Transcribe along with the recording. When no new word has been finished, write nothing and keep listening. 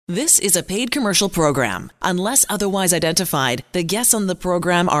This is a paid commercial program. Unless otherwise identified, the guests on the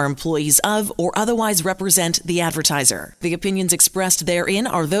program are employees of or otherwise represent the advertiser. The opinions expressed therein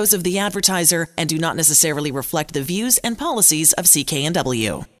are those of the advertiser and do not necessarily reflect the views and policies of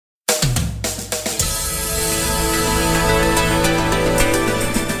CKNW.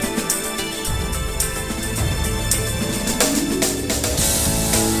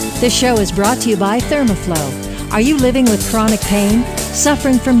 This show is brought to you by Thermoflow. Are you living with chronic pain,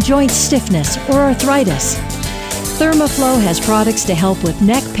 suffering from joint stiffness or arthritis? Thermoflow has products to help with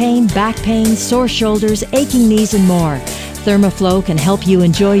neck pain, back pain, sore shoulders, aching knees, and more. Thermoflow can help you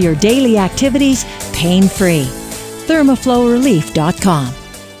enjoy your daily activities pain-free. ThermoflowRelief.com.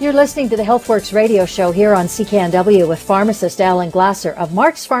 You're listening to the HealthWorks radio show here on CKNW with pharmacist Alan Glasser of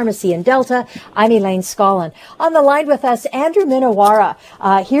Mark's Pharmacy in Delta. I'm Elaine Scollin. On the line with us, Andrew Minowara,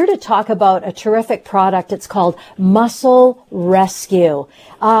 here to talk about a terrific product. It's called Muscle Rescue.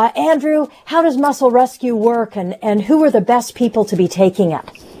 Andrew, how does Muscle Rescue work, and who are the best people to be taking it?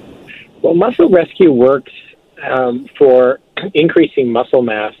 Well, Muscle Rescue works for increasing muscle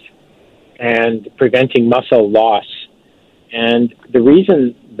mass and preventing muscle loss. And the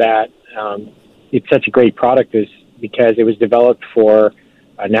reason that it's such a great product is because it was developed for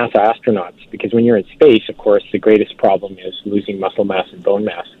NASA astronauts. Because when you're in space, of course, the greatest problem is losing muscle mass and bone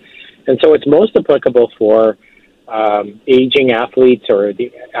mass. And so it's most applicable for aging athletes or the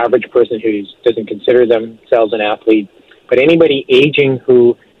average person who doesn't consider themselves an athlete. But anybody aging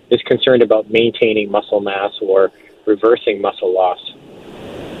who is concerned about maintaining muscle mass or reversing muscle loss.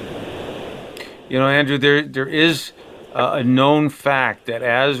 You know, Andrew, there is a known fact that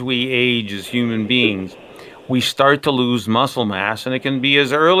as we age as human beings, we start to lose muscle mass, and it can be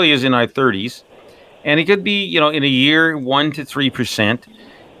as early as in our 30s, and it could be, in a year, 1 to 3%,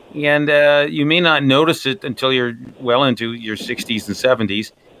 and you may not notice it until you're well into your 60s and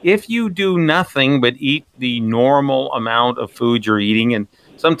 70s. If you do nothing but eat the normal amount of food you're eating, and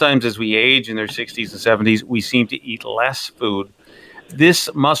sometimes as we age in their 60s and 70s, we seem to eat less food, this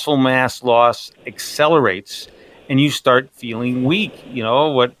muscle mass loss accelerates, and you start feeling weak.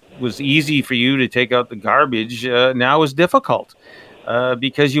 What was easy for you to take out the garbage now is difficult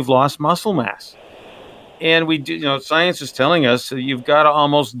because you've lost muscle mass. And we do, science is telling us that you've got to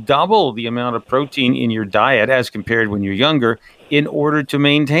almost double the amount of protein in your diet as compared when you're younger in order to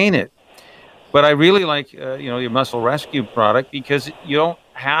maintain it. But I really like, your Muscle Rescue product because you don't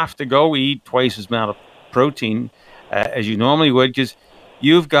have to go eat twice as amount of protein as you normally would, because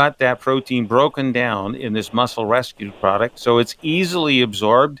you've got that protein broken down in this Muscle Rescue product, so it's easily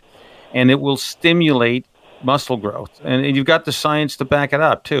absorbed, and it will stimulate muscle growth. And you've got the science to back it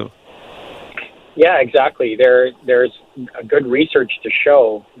up, too. Yeah, exactly. There's a good research to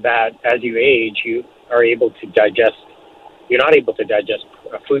show that as you age, you are able to digest. You're not able to digest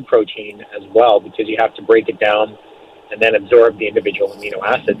food protein as well because you have to break it down and then absorb the individual amino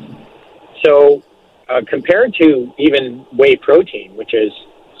acids. So compared to even whey protein, which is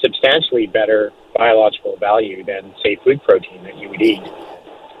substantially better biological value than, say, food protein that you would eat,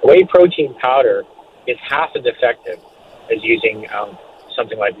 whey protein powder is half as effective as using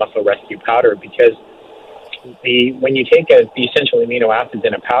something like Muscle Rescue powder, because when you take the essential amino acids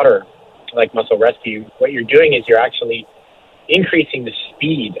in a powder like Muscle Rescue, what you're doing is you're actually increasing the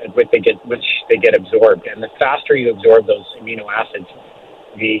speed at which they get absorbed. And the faster you absorb those amino acids,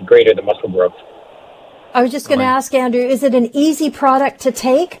 the greater the muscle growth. I was just going to ask, Andrew, is it an easy product to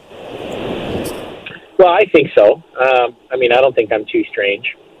take? Well, I think so. I don't think I'm too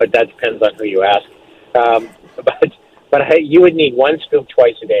strange, but that depends on who you ask. But you would need 1 scoop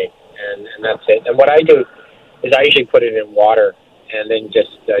twice a day, and that's it. And what I do is I usually put it in water and then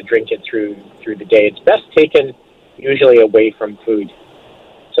just drink it through the day. It's best taken usually away from food.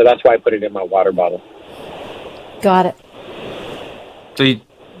 So that's why I put it in my water bottle. Got it. So you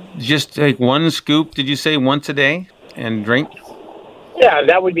just take 1 scoop, did you say, once a day and drink? Yeah,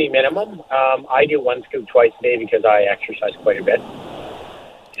 that would be minimum. I do 1 scoop twice a day because I exercise quite a bit.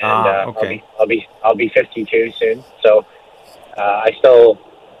 And okay. I'll be 52 soon. So I still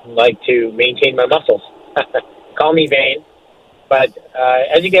like to maintain my muscles. Call me vain. But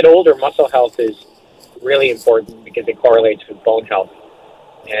as you get older, muscle health is really important because it correlates with bone health.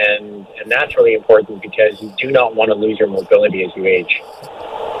 And that's really important because you do not want to lose your mobility as you age.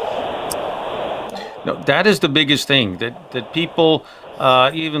 No, that is the biggest thing, that people,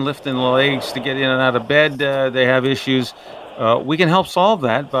 even lifting the legs to get in and out of bed, they have issues. We can help solve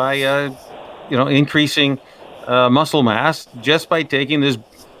that by, increasing muscle mass just by taking this,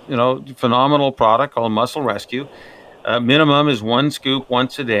 phenomenal product called Muscle Rescue. Minimum is 1 scoop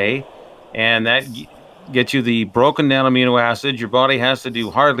once a day, and that get you the broken down amino acids. Your body has to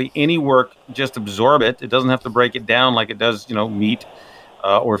do hardly any work, just absorb it. It doesn't have to break it down like it does, meat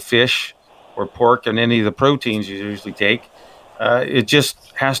or fish or pork and any of the proteins you usually take. It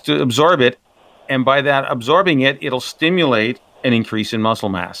just has to absorb it. And by that absorbing it, it'll stimulate an increase in muscle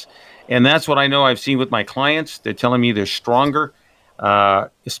mass. And that's what I know I've seen with my clients. They're telling me they're stronger,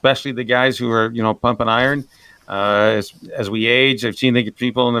 especially the guys who are, pumping iron. As we age, I've seen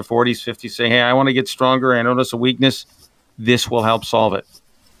people in their 40s, 50s say, hey, I want to get stronger. I notice a weakness. This will help solve it.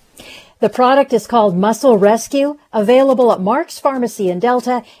 The product is called Muscle Rescue, available at Mark's Pharmacy in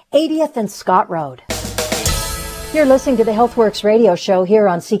Delta, 80th and Scott Road. You're listening to the HealthWorks radio show here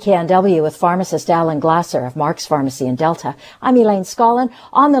on CKNW with pharmacist Alan Glasser of Mark's Pharmacy in Delta. I'm Elaine Scollin.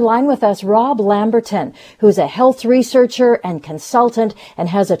 On the line with us, Rob Lamberton, who's a health researcher and consultant and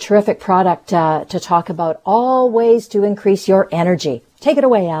has a terrific product to talk about all ways to increase your energy. Take it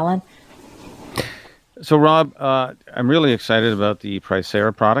away, Alan. So, Rob, I'm really excited about the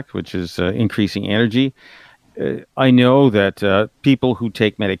Pricera product, which is increasing energy. I know that people who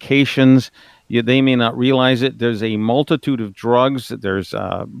take medications, they may not realize it. There's a multitude of drugs. There's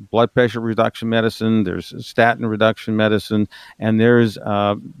blood pressure reduction medicine, there's statin reduction medicine, and there's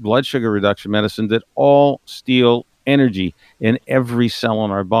blood sugar reduction medicine that all steal energy in every cell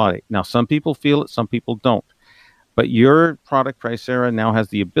in our body. Now, some people feel it, some people don't. But your product, Pricera, now has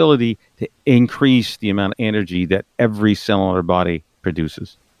the ability to increase the amount of energy that every cell in our body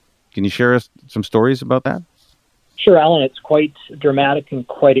produces. Can you share us some stories about that? Sure, Alan. It's quite dramatic and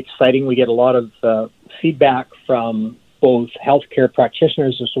quite exciting. We get a lot of feedback from both healthcare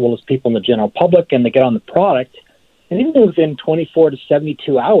practitioners as well as people in the general public, and they get on the product. And even within 24 to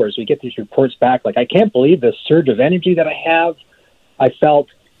 72 hours, we get these reports back like, I can't believe this surge of energy that I have. I felt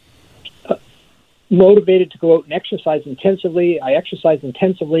motivated to go out and exercise intensively. I exercised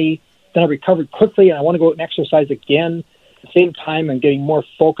intensively, then I recovered quickly, and I want to go out and exercise again. At the same time, I'm getting more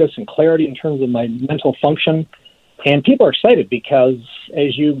focus and clarity in terms of my mental function. And people are excited because,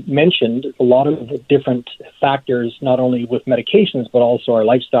 as you mentioned, a lot of different factors, not only with medications, but also our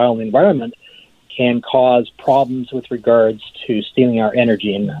lifestyle and the environment, can cause problems with regards to stealing our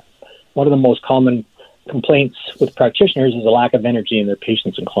energy. And one of the most common complaints with practitioners is a lack of energy in their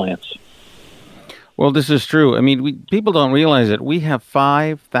patients and clients. Well, this is true. I mean, people don't realize it. We have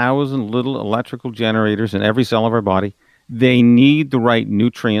 5,000 little electrical generators in every cell of our body. They need the right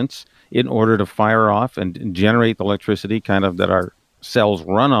nutrients in order to fire off and generate the electricity kind of that our cells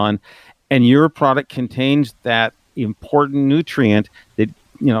run on. And your product contains that important nutrient that,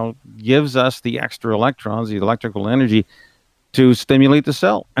 gives us the extra electrons, the electrical energy to stimulate the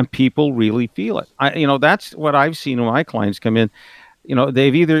cell. And people really feel it. That's what I've seen when my clients come in.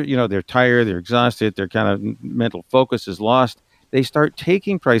 They've either, they're tired, they're exhausted, their kind of mental focus is lost. They start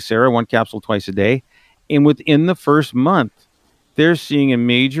taking Pricera, 1 capsule twice a day. And within the first month, they're seeing a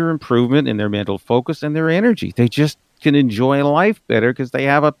major improvement in their mental focus and their energy. They just can enjoy life better because they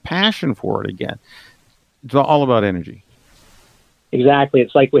have a passion for it again. It's all about energy. Exactly.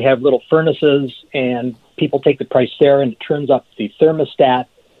 It's like we have little furnaces and people take the Pricera and it turns up the thermostat.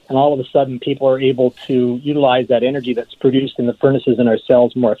 And all of a sudden, people are able to utilize that energy that's produced in the furnaces in our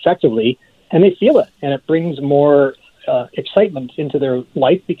cells more effectively, and they feel it. And it brings more excitement into their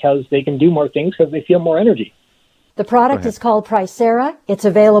life because they can do more things because they feel more energy. The product is called Pricera. It's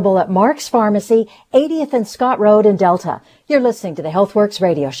available at Mark's Pharmacy, 80th and Scott Road in Delta. You're listening to the HealthWorks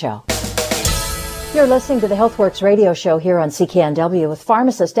radio show. You're listening to the HealthWorks radio show here on CKNW with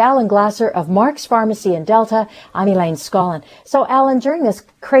pharmacist Alan Glasser of Mark's Pharmacy in Delta. I'm Elaine Scollin. So, Alan, during this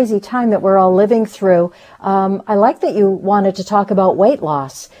crazy time that we're all living through, I like that you wanted to talk about weight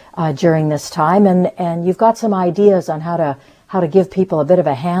loss during this time, and you've got some ideas on how to give people a bit of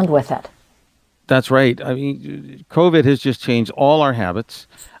a hand with it. That's right. I mean, COVID has just changed all our habits.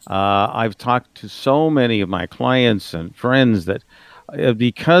 I've talked to so many of my clients and friends that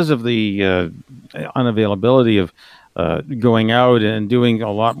because of the unavailability of going out and doing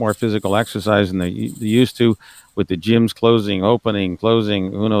a lot more physical exercise than they used to, with the gyms closing,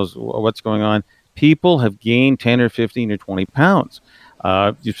 who knows what's going on, people have gained 10 or 15 or 20 pounds.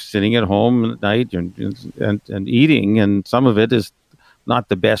 Just sitting at home at night and eating, and some of it is not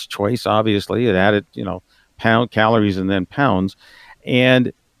the best choice, obviously. It added, pound calories and then pounds.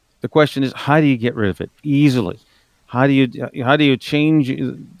 And the question is, how do you get rid of it easily? How do you change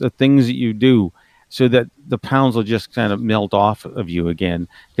the things that you do so that the pounds will just kind of melt off of you again?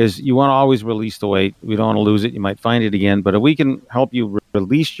 Because you want to always release the weight. We don't want to lose it. You might find it again. But if we can help you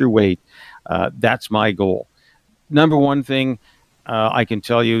release your weight, that's my goal. Number one thing I can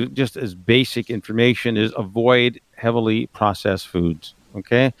tell you, just as basic information, is avoid heavily processed foods.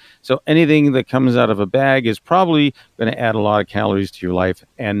 Okay, so anything that comes out of a bag is probably going to add a lot of calories to your life,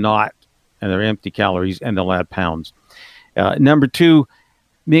 and they're empty calories, and they'll add pounds. Number two,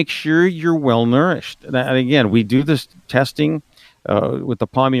 make sure you're well nourished. And again, we do this testing with the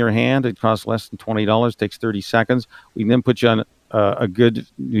palm of your hand. It costs less than $20, takes 30 seconds. We then put you on a good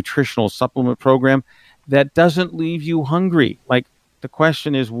nutritional supplement program that doesn't leave you hungry. Like, the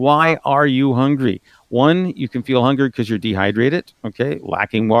question is, why are you hungry? One, you can feel hungry because you're dehydrated, okay,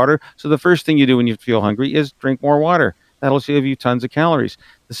 lacking water. So the first thing you do when you feel hungry is drink more water. That'll save you tons of calories.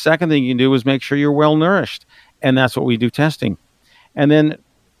 The second thing you can do is make sure you're well nourished. And that's what we do testing. And then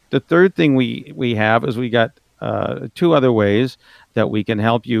the third thing we have is we got two other ways that we can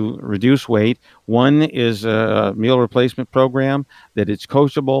help you reduce weight. One is a meal replacement program that it's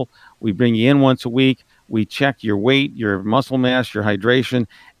coachable. We bring you in once a week. We check your weight, your muscle mass, your hydration,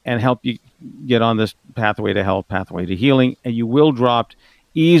 and help you get on this pathway to health, pathway to healing. And you will drop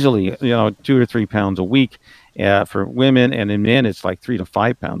easily, 2 to 3 pounds a week. For women, and in men, it's like 3 to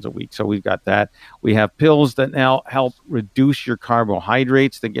 5 pounds a week. So we've got that. We have pills that now help reduce your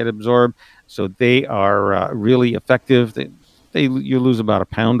carbohydrates that get absorbed. So they are really effective. You lose about a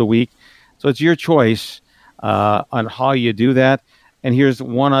pound a week. So it's your choice on how you do that. And here's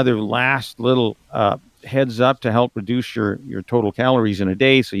one other last little heads up to help reduce your total calories in a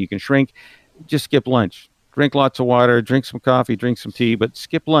day so you can shrink. Just skip lunch. Drink lots of water, drink some coffee, drink some tea, but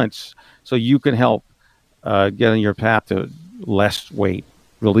skip lunch so you can help get on your path to less weight.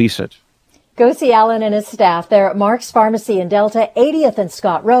 Release it. Go see Alan and his staff. They're at Mark's Pharmacy in Delta, 80th and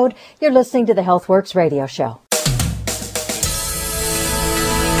Scott Road. You're listening to the HealthWorks radio show.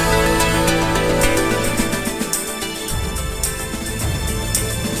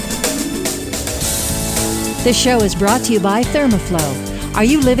 This show is brought to you by Thermoflow. Are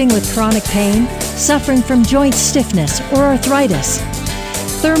you living with chronic pain, suffering from joint stiffness or arthritis?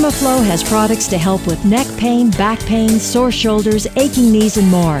 Thermoflow has products to help with neck pain, back pain, sore shoulders, aching knees, and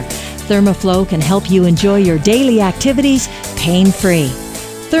more. Thermoflow can help you enjoy your daily activities pain-free.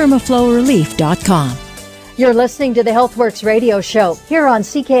 ThermoflowRelief.com. You're listening to the HealthWorks radio show here on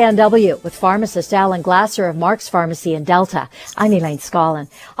CKNW with pharmacist Alan Glasser of Mark's Pharmacy in Delta. I'm Elaine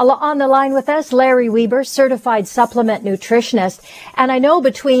Scollin. On the line with us, Larry Weber, certified supplement nutritionist. And I know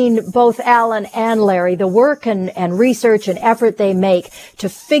between both Alan and Larry, the work and research and effort they make to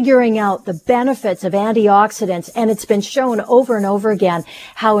figuring out the benefits of antioxidants, and it's been shown over and over again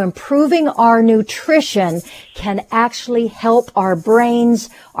how improving our nutrition can actually help our brains,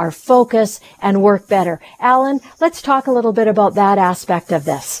 our focus, and work better. Alan, let's talk a little bit about that aspect of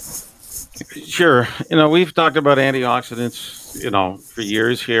this. Sure. We've talked about antioxidants, for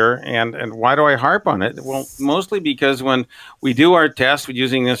years here. And why do I harp on it? Well, mostly because when we do our test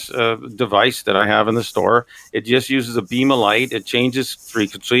using this device that I have in the store, it just uses a beam of light. It changes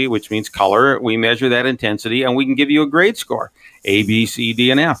frequency, which means color. We measure that intensity, and we can give you a grade score, A, B, C,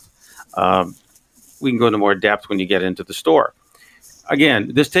 D, and F. We can go into more depth when you get into the store.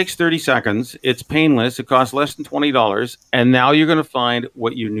 Again, this takes 30 seconds. It's painless. It costs less than $20. And now you're going to find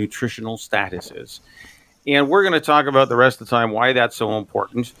what your nutritional status is. And we're going to talk about the rest of the time why that's so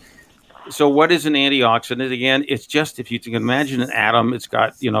important. So what is an antioxidant? Again, it's just, if you can imagine an atom, it's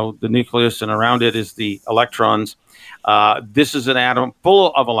got, the nucleus, and around it is the electrons. This is an atom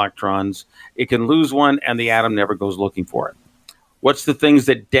full of electrons. It can lose one, and the atom never goes looking for it. What's the things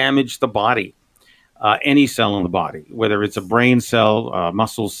that damage the body? Any cell in the body, whether it's a brain cell,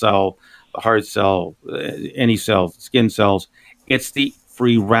 muscle cell, a heart cell, any cell, skin cells, it's the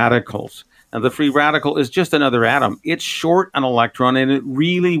free radicals. Now, the free radical is just another atom. It's short an electron, and it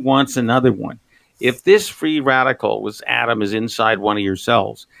really wants another one. If this free radical, this atom, is inside one of your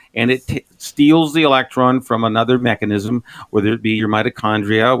cells, and it steals the electron from another mechanism, whether it be your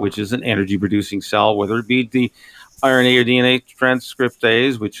mitochondria, which is an energy-producing cell, whether it be the RNA or DNA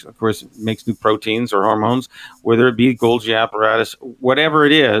transcriptase, which of course makes new proteins or hormones, whether it be Golgi apparatus, whatever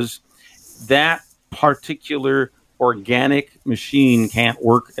it is, that particular organic machine can't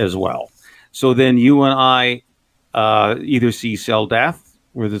work as well. So then you and I either see cell death,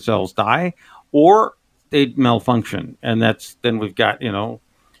 where the cells die, or they malfunction. And then we've got,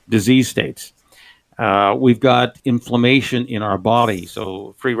 disease states. We've got inflammation in our body.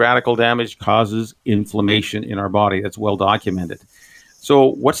 So free radical damage causes inflammation in our body. That's well documented. So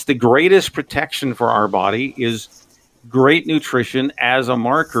what's the greatest protection for our body is great nutrition as a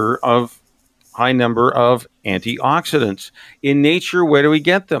marker of high number of antioxidants. In nature, where do we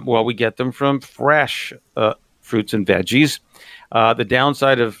get them? Well, we get them from fresh fruits and veggies. The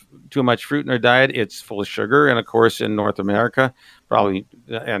downside of too much fruit in our diet, it's full of sugar. And of course, in North America, probably,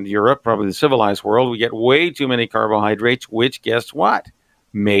 and Europe, probably the civilized world, we get way too many carbohydrates, which, guess what?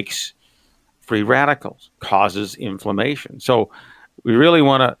 makes free radicals, causes inflammation. So we really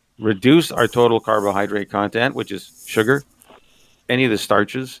want to reduce our total carbohydrate content, which is sugar, any of the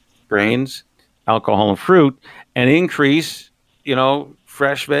starches, grains, alcohol, and fruit, and increase,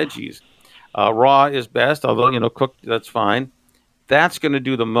 fresh veggies. Raw is best, although, cooked, that's fine. That's going to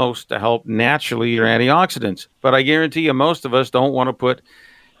do the most to help naturally your antioxidants. But I guarantee you, most of us don't want to put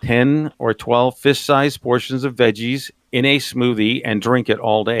 10 or 12 fist-sized portions of veggies in a smoothie and drink it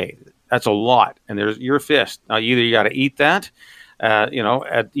all day. That's a lot. And there's your fist. Now, either you got to eat that,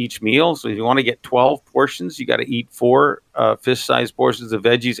 at each meal. So if you want to get 12 portions, you got to eat 4 fist-sized portions of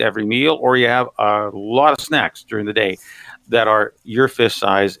veggies every meal, or you have a lot of snacks during the day that are your fist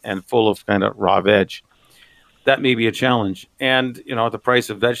size and full of kind of raw veg. That may be a challenge. And, at the price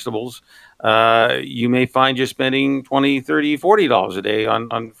of vegetables, you may find you're spending $20, $30, $40 a day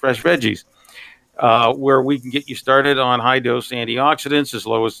on fresh veggies, where we can get you started on high-dose antioxidants as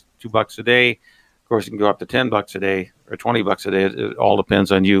low as $2 a day. Of course, you can go up to $10 a day or $20 a day. It all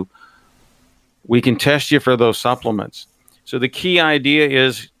depends on you. We can test you for those supplements. So the key idea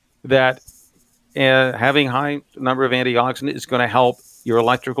is that having high number of antioxidants is going to help your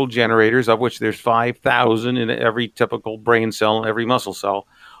electrical generators, of which there's 5,000 in every typical brain cell and every muscle cell,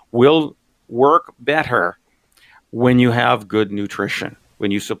 will work better when you have good nutrition,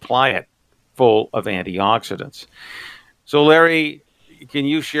 when you supply it full of antioxidants. So, Larry, can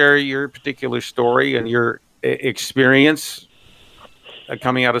you share your particular story and your experience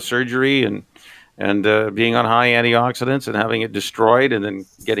coming out of surgery and being on high antioxidants and having it destroyed and then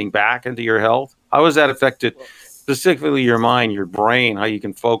getting back into your health? How has that affected specifically your mind, your brain, how you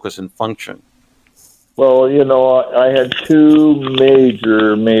can focus and function? Well, I had 2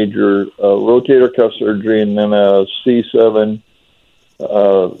 major rotator cuff surgery and then a C7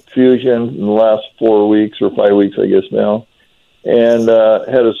 fusion in the last 4 weeks or 5 weeks, I guess now, and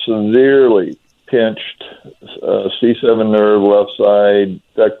had a severely pinched C7 nerve, left side,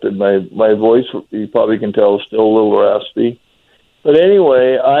 affected my voice. You probably can tell is still a little raspy. But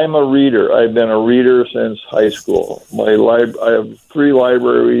anyway, I'm a reader. I've been a reader since high school. I have 3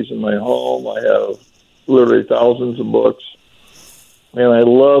 libraries in my home. I have literally thousands of books. And I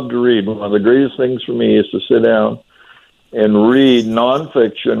love to read. One of the greatest things for me is to sit down and read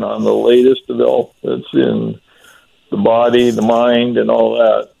nonfiction on the latest developments in the body, the mind, and all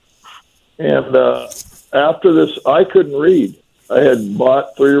that. And after this, I couldn't read. I had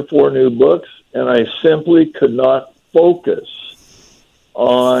bought 3 or 4 new books, and I simply could not focus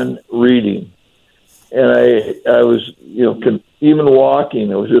on reading. And I was, even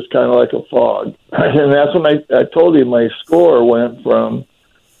walking, it was just kind of like a fog. And that's when I told you my score went from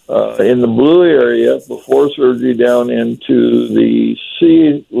in the blue area before surgery down into the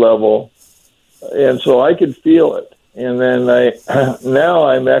C level. And so I could feel it. And then now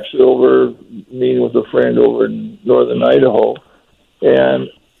I'm actually over meeting with a friend over in northern Idaho. And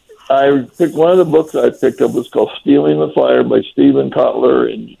I picked one of the books I picked up was called Stealing the Fire by Stephen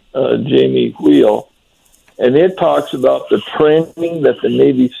Kotler and Jamie Wheel. And it talks about the training that the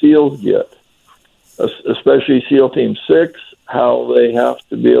Navy SEALs get, especially SEAL Team 6, how they have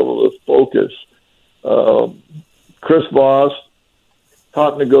to be able to focus. Chris Voss,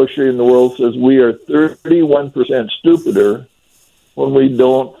 top negotiator in the world, says we are 31% stupider when we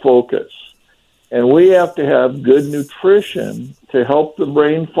don't focus. And we have to have good nutrition to help the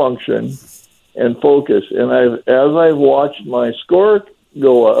brain function and focus. And as I've watched my score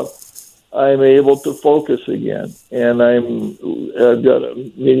go up, I'm able to focus again. And I've got a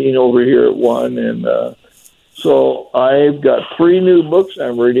meeting over here at 1. And so I've got 3 new books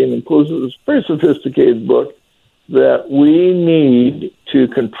I'm reading, including this very sophisticated book that we need to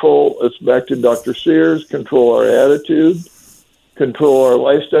control. It's back to Dr. Sears, control our attitude, control our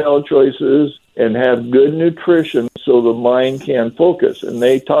lifestyle choices, and have good nutrition so the mind can focus. And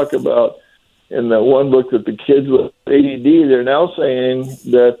they talk about in the one book that the kids with ADD, they're now saying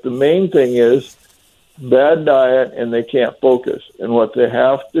that the main thing is bad diet and they can't focus. And what they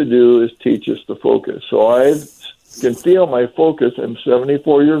have to do is teach us to focus. So I can feel my focus. I'm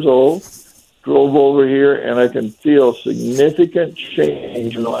 74 years old, drove over here, and I can feel significant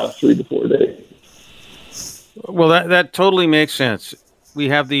change in the last 3 to 4 days. Well, that totally makes sense. We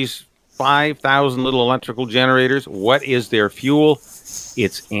have these 5,000 little electrical generators. What is their fuel?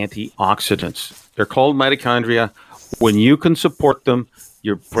 It's antioxidants. They're called mitochondria. When you can support them,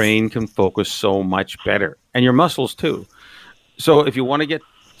 your brain can focus so much better, and your muscles too. So if you want to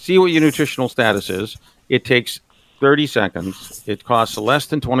see what your nutritional status is, it takes 30 seconds. It costs less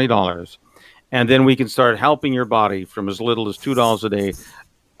than $20, and then we can start helping your body from as little as $2 a day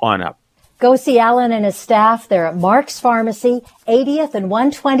on up. Go see Alan and his staff. They're at Mark's Pharmacy, 80th and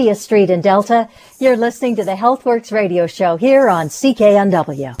 120th Street in Delta. You're listening to the HealthWorks radio show here on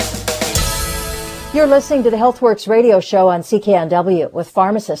CKNW. You're listening to the HealthWorks radio show on CKNW with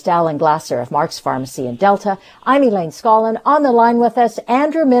pharmacist Alan Glasser of Mark's Pharmacy in Delta. I'm Elaine Scollin. On the line with us,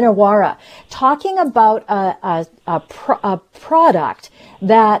 Andrew Minowara, talking about a product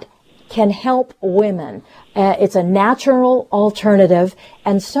that can help women. It's a natural alternative,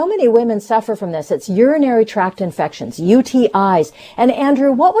 and so many women suffer from this. It's urinary tract infections, UTIs. And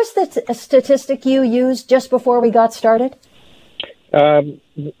Andrew, what was the statistic you used just before we got started? That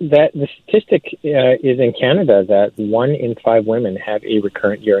the statistic is in Canada that 1 in 5 women have a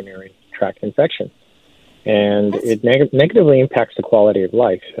recurrent urinary tract infection, and it negatively impacts the quality of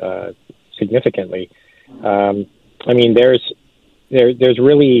life significantly. I mean, there's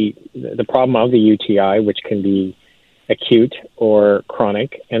really the problem of the UTI, which can be acute or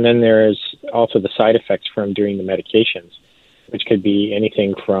chronic, and then there's also the side effects from doing the medications, which could be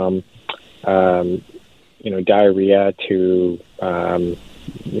anything from diarrhea to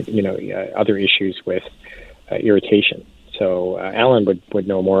other issues with irritation. So Alan would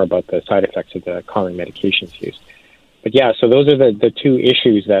know more about the side effects of the common medications used. But yeah, so those are the two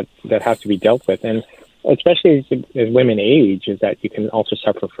issues that have to be dealt with, and especially as women age, is that you can also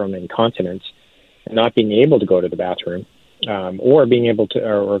suffer from incontinence, and not being able to go to the bathroom, or being able to,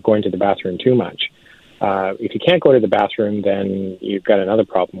 or going to the bathroom too much. If you can't go to the bathroom, then you've got another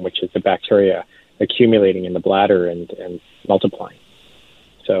problem, which is the bacteria accumulating in the bladder and multiplying.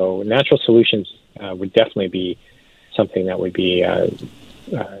 So natural solutions would definitely be something that would be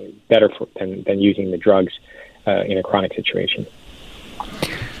better than using the drugs in a chronic situation.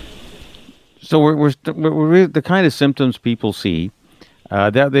 So we're the kind of symptoms people see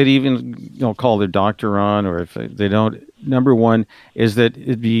that they'd even call their doctor on, or if they don't. Number one is that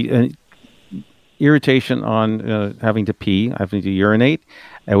it'd be an irritation on having to pee, having to urinate.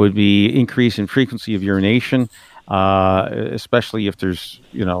 It would be increase in frequency of urination, especially if there's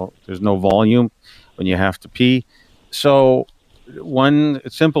no volume when you have to pee. So one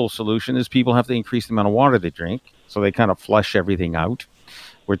simple solution is people have to increase the amount of water they drink, so they kind of flush everything out.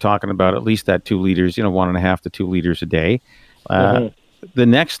 We're talking about at least that 2 liters, 1.5 to 2 liters a day. The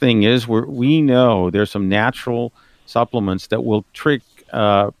next thing is we know there's some natural supplements that will trick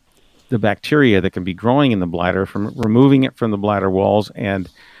the bacteria that can be growing in the bladder from removing it from the bladder walls and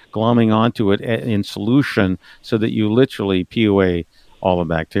glomming onto it in solution, so that you literally pee away all the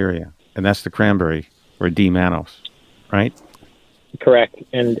bacteria. And that's the cranberry or D-mannose, right? Correct.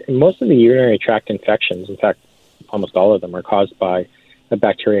 And most of the urinary tract infections, in fact, almost all of them, are caused by a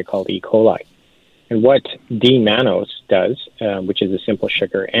bacteria called E. coli. And what D-mannose does, which is a simple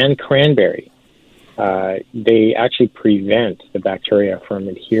sugar, and cranberry, they actually prevent the bacteria from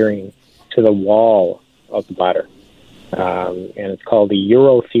adhering to the wall of the bladder. And it's called the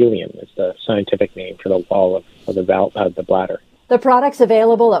urothelium, is the scientific name for the wall of the bladder. The product's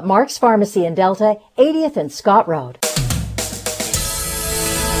available at Mark's Pharmacy in Delta, 80th and Scott Road.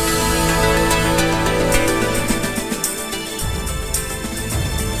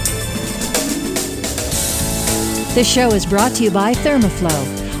 This show is brought to you by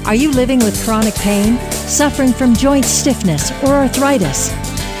Thermoflow. Are you living with chronic pain, suffering from joint stiffness or arthritis?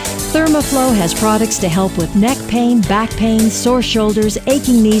 Thermoflow has products to help with neck pain, back pain, sore shoulders,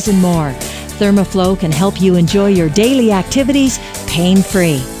 aching knees, and more. Thermoflow can help you enjoy your daily activities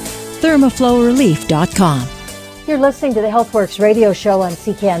pain-free. ThermoflowRelief.com. You're listening to the HealthWorks radio show on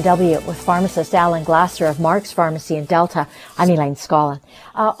CKNW with pharmacist Alan Glasser of Mark's Pharmacy in Delta. I'm Elaine Scollin.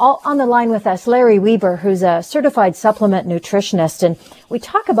 On the line with us, Larry Weber, who's a certified supplement nutritionist, and we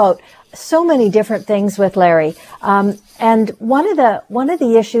talk about so many different things with Larry. And one of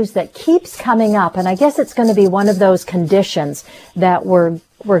the issues that keeps coming up, and I guess it's going to be one of those conditions that we're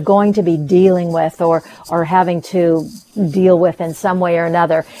going to be dealing with or having to deal with in some way or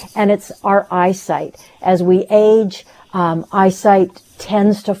another, and it's our eyesight. As we age, eyesight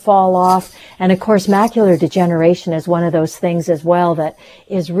tends to fall off, and of course macular degeneration is one of those things as well that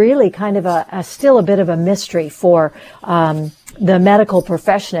is really kind of still a bit of a mystery for the medical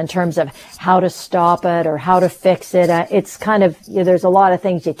profession in terms of how to stop it or how to fix it. It's kind of, there's a lot of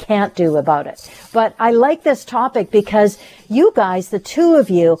things you can't do about it. But I like this topic because you guys, the two of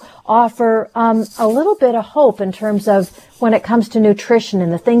you, offer a little bit of hope in terms of when it comes to nutrition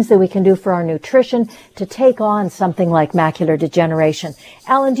and the things that we can do for our nutrition to take on something like macular degeneration.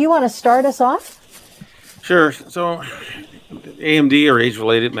 Alan, do you want to start us off? Sure. So AMD, or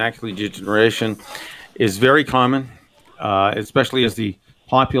age-related macular degeneration, is very common. Especially as the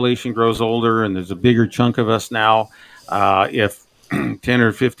population grows older and there's a bigger chunk of us now. If 10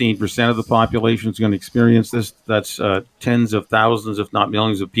 or 15% of the population is going to experience this. That's tens of thousands, if not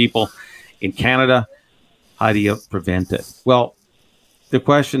millions of people in Canada. How do you prevent it? Well, the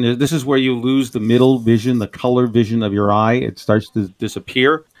question is, this is where you lose the middle vision, the color vision of your eye. It starts to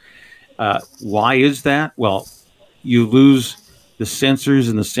disappear. Why is that? Well, you lose the sensors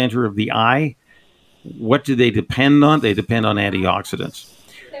in the center of the eye. What do they depend on? They depend on antioxidants.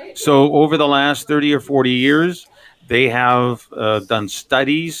 So over the last 30 or 40 years, they have done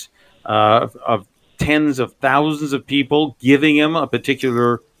studies of tens of thousands of people, giving them a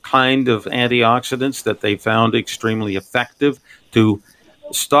particular kind of antioxidants that they found extremely effective to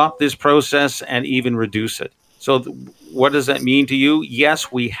stop this process and even reduce it. So what does that mean to you?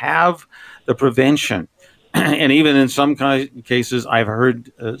 Yes, we have the prevention. And even in some cases, I've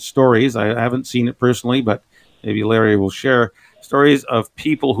heard stories, I haven't seen it personally, but maybe Larry will share, stories of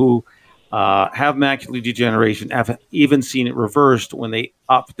people who have macular degeneration, have even seen it reversed when they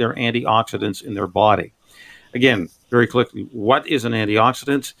up their antioxidants in their body. Again, very quickly, what is an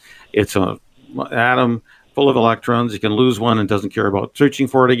antioxidant? It's an atom full of electrons. You can lose one and doesn't care about searching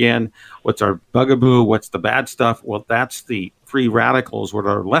for it again. What's our bugaboo? What's the bad stuff? Well, that's the free radicals, what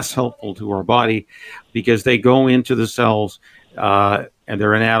are less helpful to our body because they go into the cells and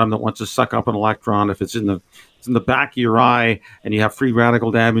they're an atom that wants to suck up an electron. If it's in the back of your eye and you have free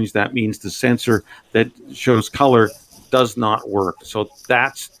radical damage, that means the sensor that shows color does not work. So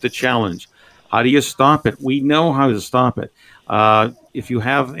that's the challenge. How do you stop it? We know how to stop it. If you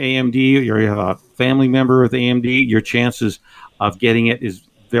have AMD or you have a family member with AMD, your chances of getting it is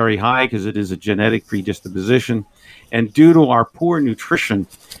very high because it is a genetic predisposition. And due to our poor nutrition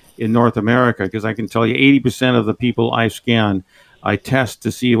in North America, because I can tell you 80% of the people I scan, I test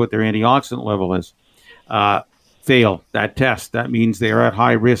to see what their antioxidant level is, fail that test. That means they are at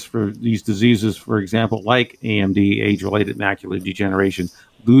high risk for these diseases, for example, like AMD, age-related macular degeneration,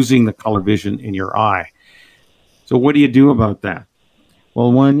 losing the color vision in your eye. So what do you do about that?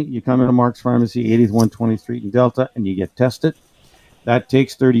 Well, one, you come into Mark's Pharmacy, 80th 120th Street in Delta, and you get tested. That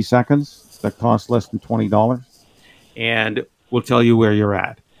takes 30 seconds. That costs less than $20. And we'll tell you where you're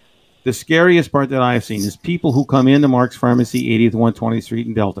at. The scariest part that I've seen is people who come into Mark's Pharmacy, 80th 120th Street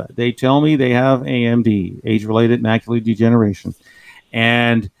in Delta. They tell me they have AMD, age-related macular degeneration,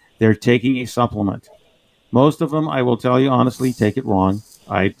 and they're taking a supplement. Most of them, I will tell you honestly, take it wrong.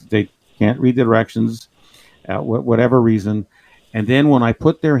 They can't read the directions, whatever reason. And then when I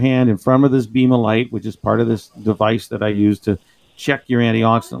put their hand in front of this beam of light, which is part of this device that I use to check your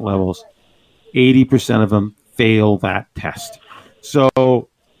antioxidant levels, 80% of them fail that test. So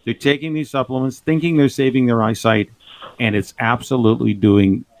they're taking these supplements, thinking they're saving their eyesight, and it's absolutely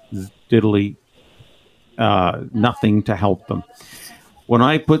doing diddly nothing to help them. When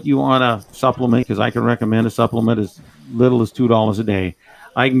I put you on a supplement, because I can recommend a supplement as little as $2 a day,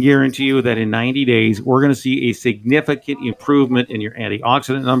 I can guarantee you that in 90 days, we're going to see a significant improvement in your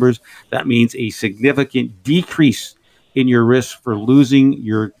antioxidant numbers. That means a significant decrease in your risk for losing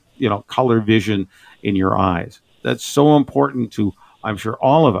your, color vision in your eyes. That's so important to, I'm sure,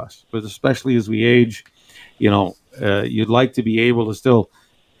 all of us, but especially as we age. You'd like to be able to still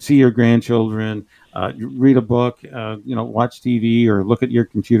see your grandchildren, read a book, watch TV or look at your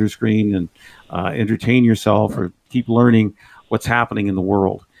computer screen and entertain yourself or keep learning what's happening in the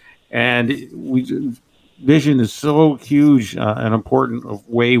world. And vision is so huge and important of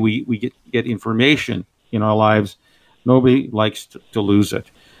way we get information in our lives. Nobody likes to lose it,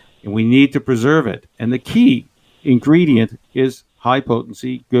 and we need to preserve it. And the key ingredient is high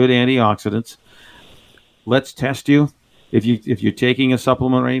potency, good antioxidants. Let's test you. If you're taking a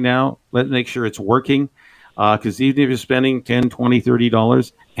supplement right now, let's make sure it's working. Because even if you're spending $10, $20,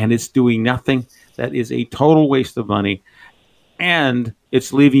 $30 and it's doing nothing, that is a total waste of money. And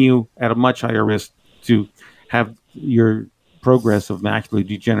it's leaving you at a much higher risk to have your progress of macular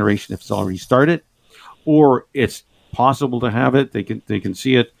degeneration if it's already started, or it's possible to have it. They can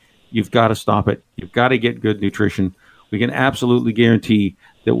see it. You've got to stop it. You've got to get good nutrition. We can absolutely guarantee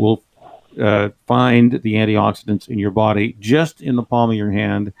that we'll find the antioxidants in your body just in the palm of your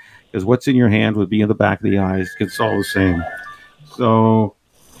hand, because what's in your hand would be in the back of the eyes. It's all the same. So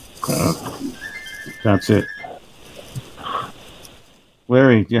that's it.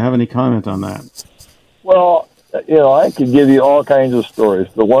 Larry, do you have any comment on that? Well, I could give you all kinds of stories,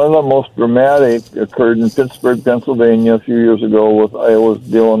 but one of the most dramatic occurred in Pittsburgh, Pennsylvania a few years ago. I was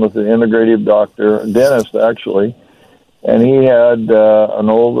dealing with an integrative doctor, a dentist actually, and he had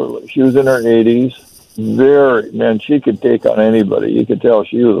she was in her 80s. She could take on anybody. You could tell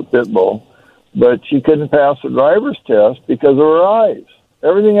she was a pit bull, but she couldn't pass the driver's test because of her eyes.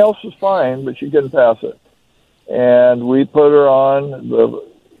 Everything else was fine, but she couldn't pass it. and we put her on the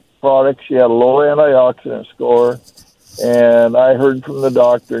product. She had a low antioxidant score, and I heard from the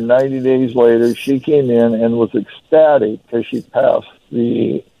doctor 90 days later, she came in and was ecstatic because she passed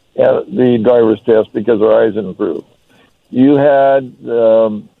the driver's test because her eyes improved. You had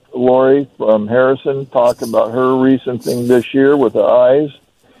Lori from Harrison talk about her recent thing this year with the eyes,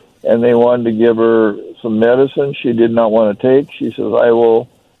 and they wanted to give her some medicine she did not want to take. She says, I will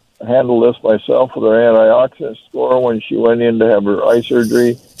handle this myself with her antioxidant score. When she went in to have her eye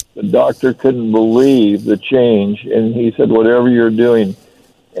surgery, the doctor couldn't believe the change, and he said, whatever you're doing.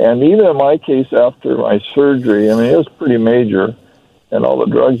 And even in my case, after my surgery, I mean, it was pretty major, and all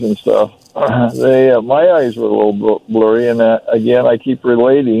the drugs and stuff, my eyes were a little blurry, and again, I keep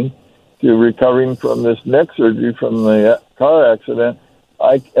relating to recovering from this neck surgery from the car accident.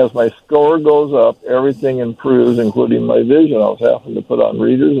 As my score goes up, everything improves, including my vision. I was having to put on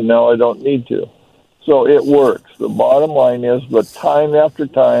readers, and now I don't need to. So it works. The bottom line is, but time after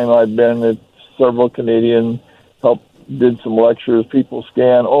time, I've been at several Canadian did some lectures, people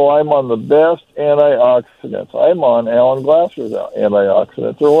scan, I'm on the best antioxidants. I'm on Alan Glasser's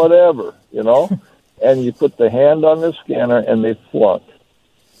antioxidants or whatever, and you put the hand on the scanner and they flunk.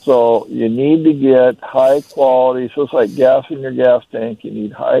 So you need to get high quality, so it's like gas in your gas tank. You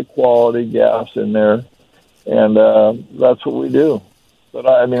need high quality gas in there, and that's what we do.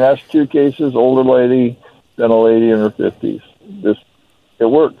 But that's two cases, older lady, then a lady in her 50s. It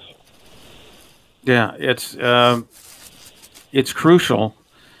works. Yeah, it's crucial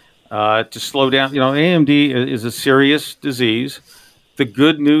to slow down. AMD is a serious disease. The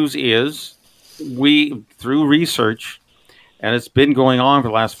good news is through research, and it's been going on for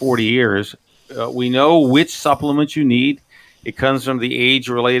the last 40 years, we know which supplements you need. It comes from the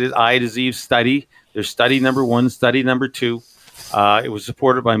age-related eye disease study. There's study number 1, study number 2. It was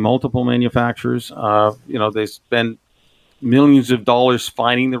supported by multiple manufacturers. They spend millions of dollars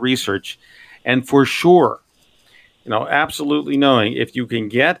finding the research. And for sure, absolutely knowing if you can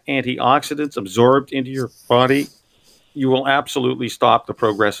get antioxidants absorbed into your body, you will absolutely stop the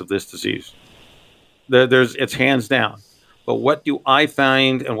progress of this disease. It's hands down. But what do I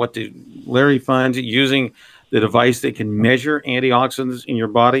find, and what do Larry finds using the device that can measure antioxidants in your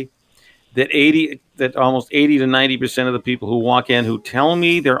body? That almost 80 to 90% of the people who walk in who tell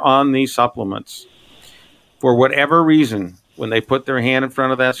me they're on these supplements, for whatever reason, when they put their hand in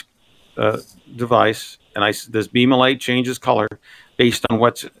front of that device, and this beam of light changes color based on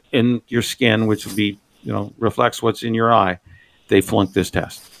what's in your skin, which would be, reflects what's in your eye, they flunk this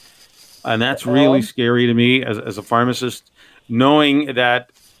test. And that's really scary to me as a pharmacist, knowing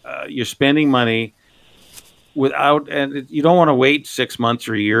that you're spending money and you don't want to wait 6 months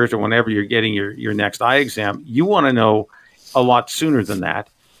or years or whenever you're getting your next eye exam. You want to know a lot sooner than that.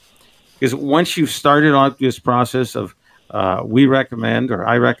 Because once you've started on this process of we recommend, or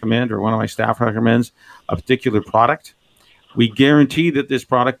I recommend, or one of my staff recommends a particular product, we guarantee that this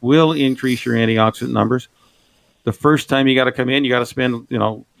product will increase your antioxidant numbers. The first time you got to come in, you got to spend,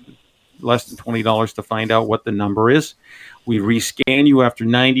 less than $20 to find out what the number is. We rescan you after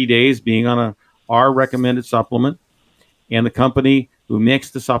 90 days being on our recommended supplement, and the company who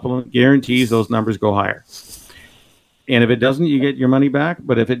makes the supplement guarantees those numbers go higher. And if it doesn't, you get your money back.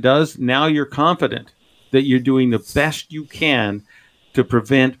 But if it does, now you're confident that you're doing the best you can to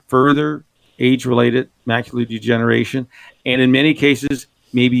prevent further age-related macular degeneration. And in many cases,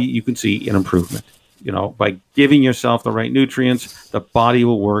 maybe you can see an improvement. By giving yourself the right nutrients, the body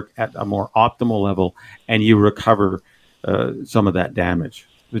will work at a more optimal level, and you recover some of that damage.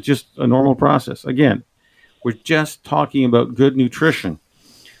 It's just a normal process. Again, we're just talking about good nutrition,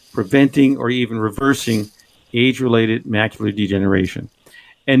 preventing or even reversing age-related macular degeneration.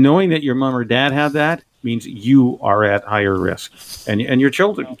 And knowing that your mom or dad had that means you are at higher risk, and your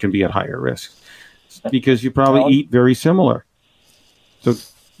children can be at higher risk because you probably eat very similar. So,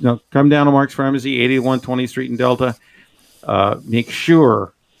 come down to Mark's Pharmacy, 81 20th Street in Delta. Make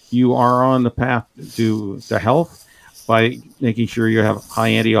sure you are on the path to health by making sure you have high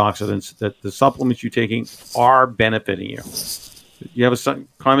antioxidants, that the supplements you're taking are benefiting you. Do you have a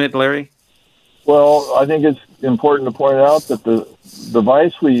comment, Larry? Well, I think it's important to point out that the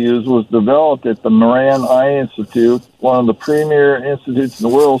device we use was developed at the Moran Eye Institute, one of the premier institutes in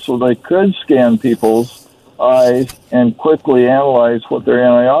the world, so they could scan people's eyes and quickly analyze what their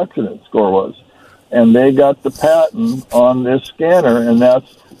antioxidant score was. And they got the patent on this scanner, and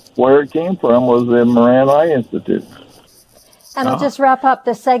that's where it came from, was the Moran Eye Institute. And I'll just wrap up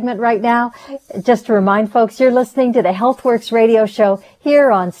this segment right now. Just to remind folks, you're listening to the HealthWorks radio show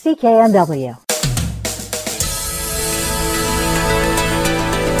here on CKNW.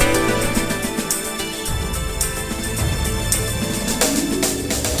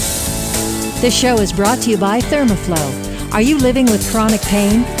 This show is brought to you by Thermoflow. Are you living with chronic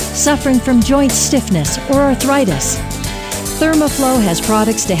pain, suffering from joint stiffness or arthritis? Thermoflow has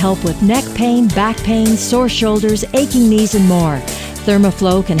products to help with neck pain, back pain, sore shoulders, aching knees, and more.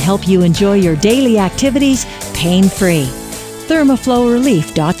 Thermoflow can help you enjoy your daily activities pain-free.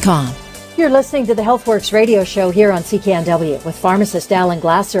 ThermoflowRelief.com. You're listening to the HealthWorks radio show here on CKNW with pharmacist Alan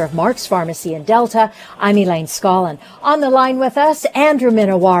Glasser of Mark's Pharmacy in Delta. I'm Elaine Scollin. On the line with us, Andrew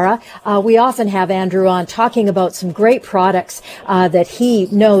Minowara. We often have Andrew on talking about some great products that he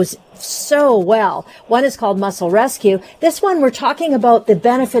knows so well. One is called Muscle Rescue. This one, we're talking about the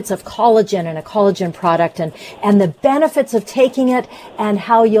benefits of collagen and a collagen product and the benefits of taking it and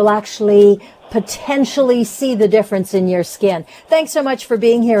how you'll actually potentially see the difference in your skin. Thanks so much for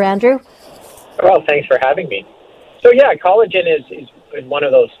being here, Andrew. Well, thanks for having me. So, yeah, collagen is one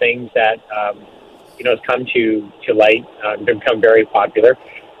of those things that, has come to light, become very popular.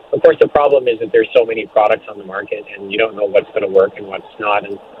 Of course, the problem is that there's so many products on the market, and you don't know what's going to work and what's not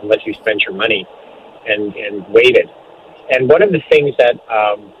unless you spend your money and waited. And one of the things that,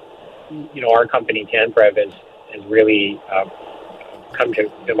 our company, Tanprev, has really come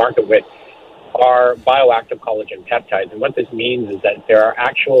to the market with are bioactive collagen peptides. And what this means is that there are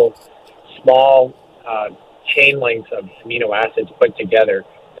actual small chain lengths of amino acids put together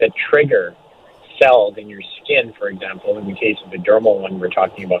that trigger cells in your skin, for example, in the case of the dermal one we're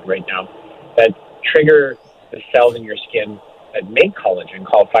talking about right now, that trigger the cells in your skin that make collagen,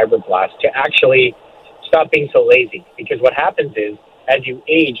 called fibroblasts, to actually stop being so lazy. Because what happens is, as you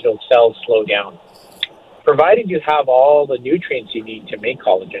age, those cells slow down. Provided you have all the nutrients you need to make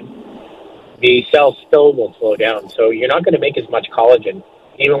collagen, the cells still will slow down. So you're not going to make as much collagen,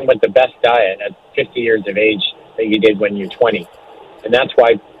 even with the best diet at 50 years of age, that you did when you're 20. And that's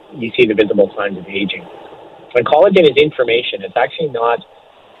why you see the visible signs of aging. When collagen is information, it's actually not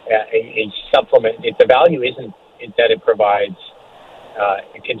a supplement. The value isn't that it provides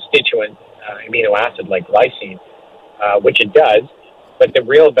a constituent amino acid like glycine, which it does, but the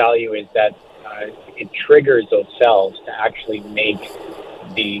real value is that it triggers those cells to actually make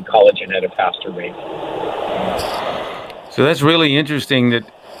the collagen at a faster rate. So that's really interesting that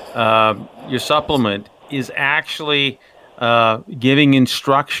your supplement is actually giving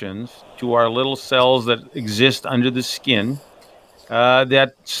instructions to our little cells that exist under the skin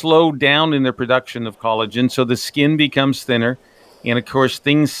that slow down in their production of collagen, so the skin becomes thinner. And of course,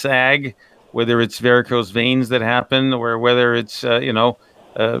 things sag, whether it's varicose veins that happen or whether it's,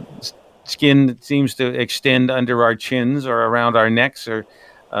 skin that seems to extend under our chins or around our necks or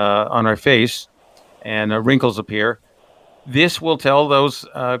on our face, and wrinkles appear. This will tell those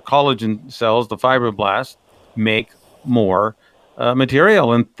collagen cells, the fibroblasts, make more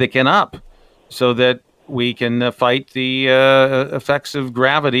material and thicken up so that we can fight the effects of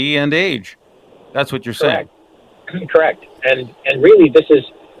gravity and age. That's what you're saying. Correct. And really, this is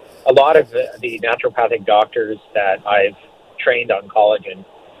a lot of the naturopathic doctors that I've trained on collagen.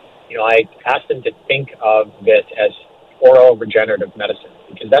 I ask them to think of this as oral regenerative medicine,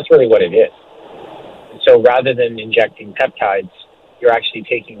 because that's really what it is. And so rather than injecting peptides, you're actually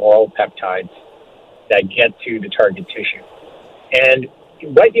taking oral peptides that get to the target tissue. And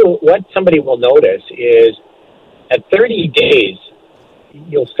what somebody will notice is at 30 days,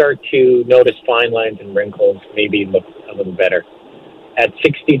 you'll start to notice fine lines and wrinkles maybe look a little better. At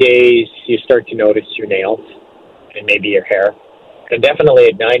 60 days, you start to notice your nails and maybe your hair. And definitely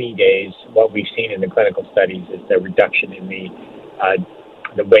at 90 days, what we've seen in the clinical studies is the reduction in the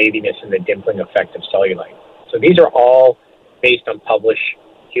waviness and the dimpling effect of cellulite. So these are all based on published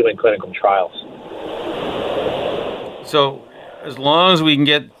human clinical trials. So as long as we can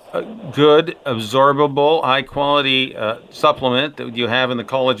get a good, absorbable, high-quality supplement that you have in the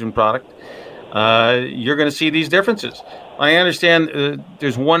collagen product, you're going to see these differences. I understand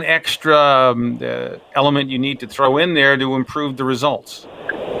there's one extra element you need to throw in there to improve the results.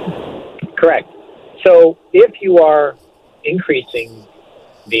 Correct. So if you are increasing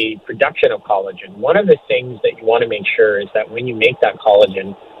the production of collagen, one of the things that you want to make sure is that when you make that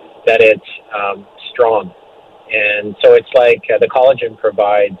collagen, that it's strong. And so it's like the collagen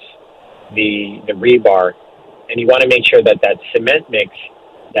provides the rebar, and you want to make sure that cement mix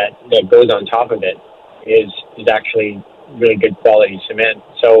that goes on top of it is actually really good quality cement.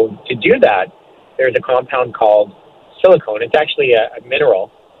 So to do that, there's a compound called silicone. It's actually a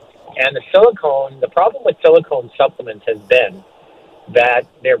mineral. And the problem with silicone supplements has been that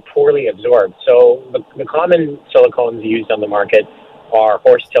they're poorly absorbed. So the common silicones used on the market are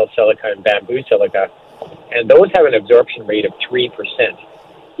horsetail silica and bamboo silica, and those have an absorption rate of 3%.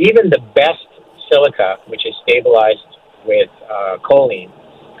 Even the best silica, which is stabilized with choline,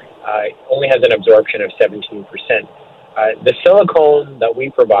 only has an absorption of 17%. The silicone that we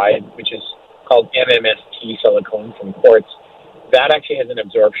provide, which is called MMST silicone from Quartz, that actually has an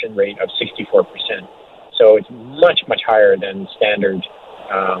absorption rate of 64%. So it's much, much higher than standard,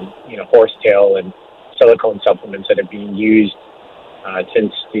 horsetail and silicone supplements that are being used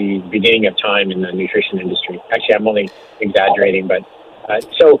since the beginning of time in the nutrition industry. Actually, I'm only exaggerating, but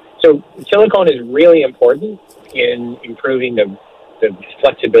so silicone is really important in improving the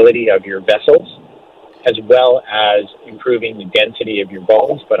flexibility of your vessels, as well as improving the density of your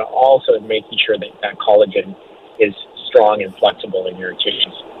bones, but also making sure that collagen is strong and flexible in your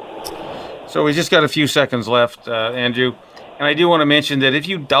tissues. So we just got a few seconds left, Andrew, and I do want to mention that if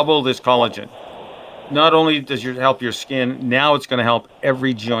you double this collagen, not only does it help your skin, now it's going to help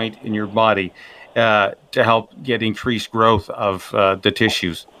every joint in your body to help get increased growth of the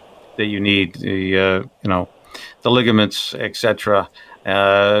tissues that you need, the ligaments, etc.,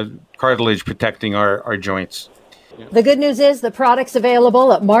 cartilage protecting our joints. The good news is the product's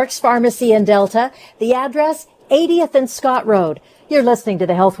available at Mark's Pharmacy in Delta. The address, 80th and Scott Road. You're listening to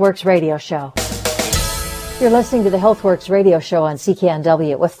the HealthWorks radio show. You're listening to the HealthWorks radio show on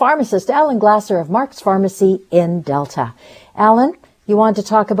CKNW with pharmacist Alan Glasser of Mark's Pharmacy in Delta. Alan, you want to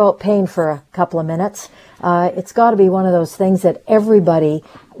talk about pain for a couple of minutes. It's got to be one of those things that everybody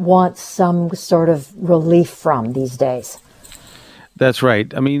wants some sort of relief from these days. That's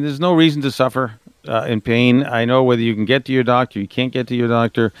right. I mean, there's no reason to suffer in pain. I know whether you can get to your doctor, you can't get to your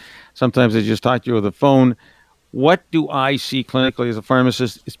doctor. Sometimes they just talk to you over the phone. What do I see clinically as a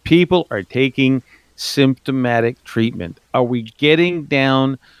pharmacist is people are taking symptomatic treatment. Are we getting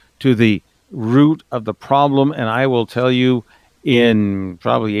down to the root of the problem? And I will tell you, in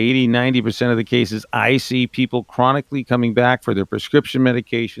probably 80-90% of the cases, I see people chronically coming back for their prescription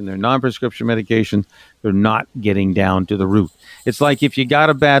medication, their non-prescription medication. They're not getting down to the root. It's like if you got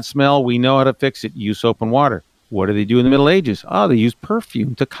a bad smell, we know how to fix it. Use soap and water. What do they do in the Middle Ages? Oh, they use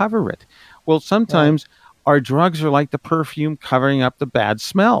perfume to cover it. Well, sometimes our drugs are like the perfume covering up the bad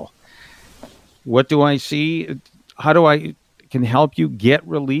smell. What do I see? How do I can help you get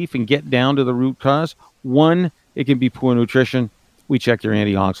relief and get down to the root cause? One, it can be poor nutrition. We check your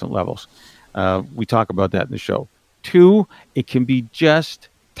antioxidant levels. We talk about that in the show. Two, it can be just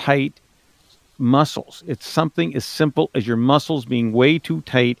tight muscles. It's something as simple as your muscles being way too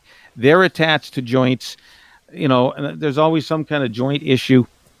tight. They're attached to joints. And there's always some kind of joint issue,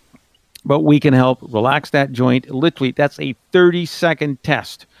 but we can help relax that joint. Literally, that's a 30-second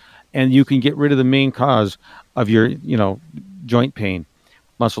test, and you can get rid of the main cause of your, joint pain,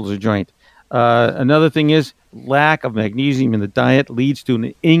 muscles or joint. Another thing is lack of magnesium in the diet leads to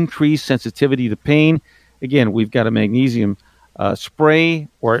an increased sensitivity to pain. Again, we've got a magnesium spray,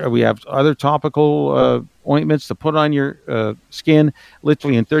 or we have other topical ointments to put on your skin.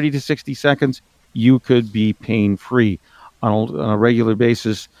 Literally in 30 to 60 seconds, you could be pain-free on a regular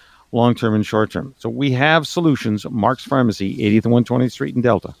basis, long-term and short-term. So we have solutions. Mark's Pharmacy, 80th and 120th Street in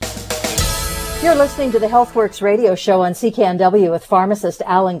Delta. You're listening to the HealthWorks radio show on CKNW with pharmacist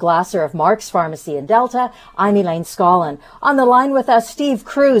Alan Glasser of Mark's Pharmacy in Delta. I'm Elaine Scollin. On the line with us, Steve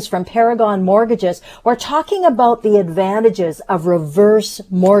Cruz from Paragon Mortgages. We're talking about the advantages of reverse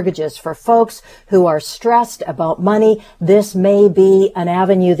mortgages for folks who are stressed about money. This may be an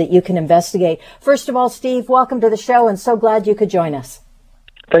avenue that you can investigate. First of all, Steve, welcome to the show, and so glad you could join us.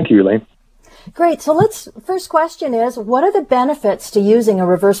 Thank you, Elaine. Great. So first question is, what are the benefits to using a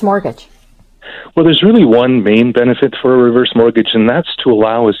reverse mortgage? Well, there's really one main benefit for a reverse mortgage, and that's to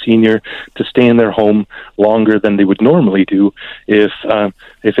allow a senior to stay in their home longer than they would normally do if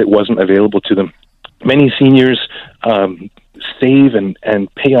it wasn't available to them. Many seniors save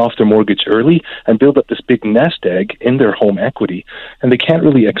and pay off their mortgage early and build up this big nest egg in their home equity, and they can't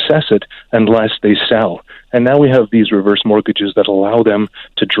really access it unless they sell. And now we have these reverse mortgages that allow them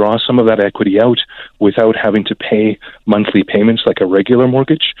to draw some of that equity out without having to pay monthly payments like a regular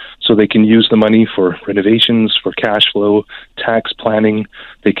mortgage. So they can use the money for renovations, for cash flow, tax planning.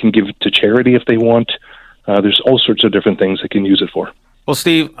 They can give it to charity if they want. There's all sorts of different things they can use it for. Well,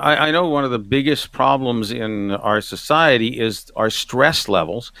 Steve, I know one of the biggest problems in our society is our stress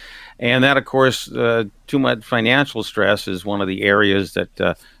levels. And that, of course, too much financial stress is one of the areas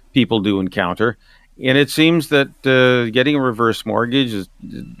that people do encounter. And it seems that getting a reverse mortgage is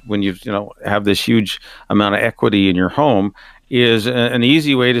when you have this huge amount of equity in your home is an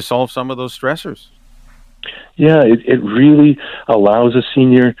easy way to solve some of those stressors. Yeah, it really allows a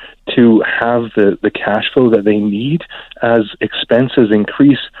senior to have the cash flow that they need as expenses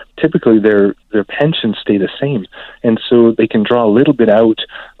increase. Typically, their pensions stay the same, and so they can draw a little bit out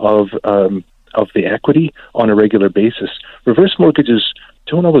of the equity on a regular basis. Reverse mortgages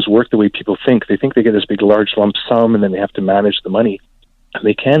don't always work the way people think. They think they get this big, large lump sum and then they have to manage the money. And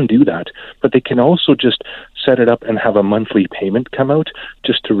they can do that, but they can also just set it up and have a monthly payment come out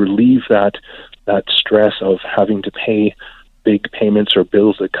just to relieve that stress of having to pay big payments or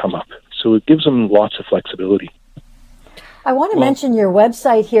bills that come up. So it gives them lots of flexibility. I want to mention your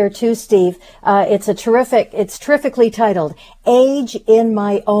website here too, Steve. It's terrifically titled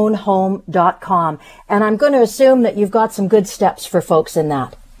ageinmyownhome.com. And I'm going to assume that you've got some good steps for folks in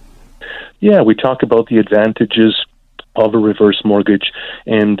that. Yeah, we talk about the advantages of a reverse mortgage,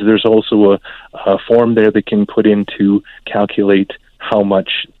 and there's also a form there they can put in to calculate how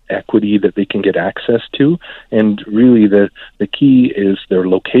much equity that they can get access to. And really the key is their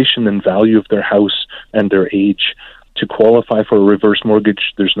location and value of their house and their age. To qualify for a reverse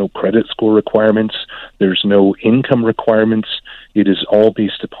mortgage, there's no credit score requirements, there's no income requirements. It is all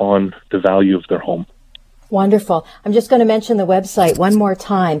based upon the value of their home. Wonderful. I'm just going to mention the website one more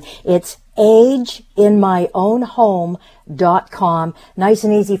time. It's ageinmyownhome.com. Nice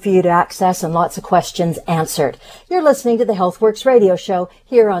and easy for you to access and lots of questions answered. You're listening to the HealthWorks radio show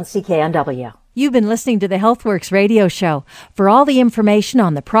here on CKNW. You've been listening to the HealthWorks radio show. For all the information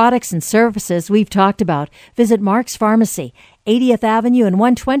on the products and services we've talked about, visit Mark's Pharmacy, 80th Avenue and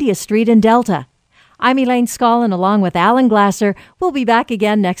 120th Street in Delta. I'm Elaine Scollin along with Alan Glasser. We'll be back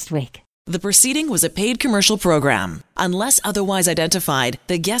again next week. The proceeding was a paid commercial program. Unless otherwise identified,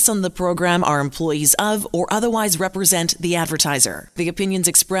 the guests on the program are employees of or otherwise represent the advertiser. The opinions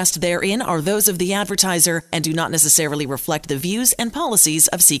expressed therein are those of the advertiser and do not necessarily reflect the views and policies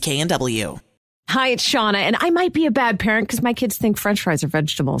of CKNW. Hi, it's Shauna, and I might be a bad parent because my kids think French fries are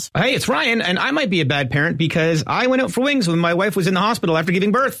vegetables. Hey, it's Ryan, and I might be a bad parent because I went out for wings when my wife was in the hospital after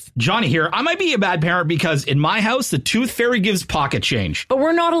giving birth. Johnny here. I might be a bad parent because in my house, the tooth fairy gives pocket change. But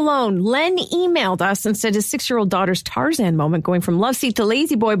we're not alone. Len emailed us and said his 6-year-old daughter's Tarzan moment going from love seat to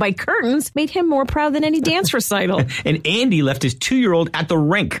lazy boy by curtains made him more proud than any dance recital. And Andy left his 2-year-old at the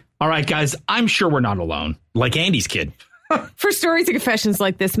rink. All right, guys, I'm sure we're not alone. Like Andy's kid. For stories and confessions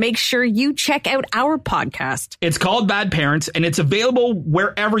like this, make sure you check out our podcast. It's called Bad Parents, and it's available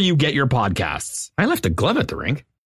wherever you get your podcasts. I left a glove at the rink.